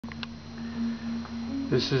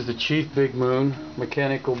This is the Chief Big Moon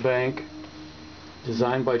mechanical bank,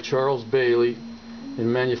 designed by Charles Bailey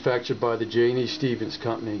and manufactured by the J&E Stevens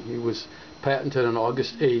Company. It was patented on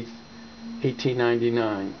August 8th,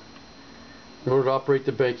 1899. In order to operate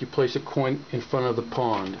the bank, you place a coin in front of the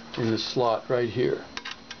pond in the slot right here.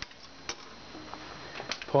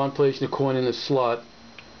 Upon placing the coin in the slot,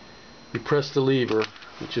 you press the lever,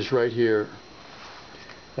 which is right here.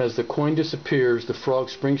 As the coin disappears, the frog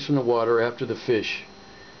springs from the water after the fish.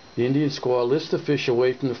 The Indian squaw lifts the fish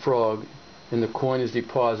away from the frog, and the coin is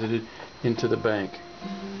deposited into the bank.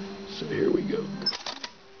 So here we go.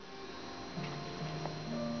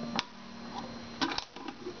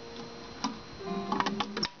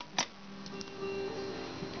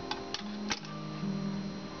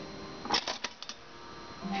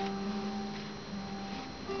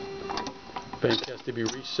 The bank has to be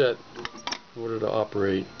reset in order to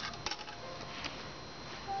operate.